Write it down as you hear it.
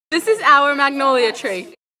This is our magnolia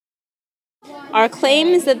tree. Our claim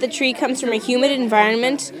is that the tree comes from a humid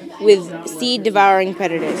environment with seed-devouring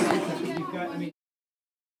predators.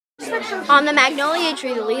 On the magnolia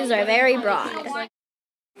tree, the leaves are very broad.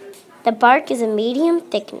 The bark is a medium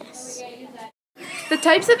thickness. The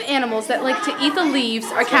types of animals that like to eat the leaves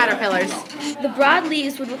are caterpillars. The broad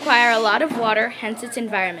leaves would require a lot of water, hence its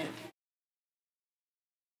environment.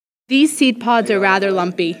 These seed pods are rather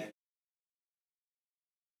lumpy.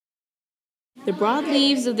 The broad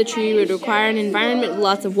leaves of the tree would require an environment with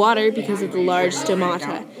lots of water because of the large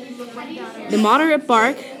stomata. The moderate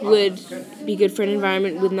bark would be good for an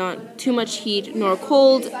environment with not too much heat nor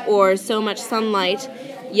cold or so much sunlight,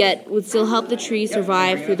 yet would still help the tree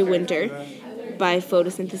survive through the winter by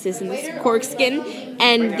photosynthesis in the cork skin,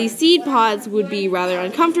 and the seed pods would be rather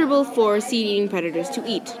uncomfortable for seed-eating predators to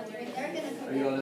eat.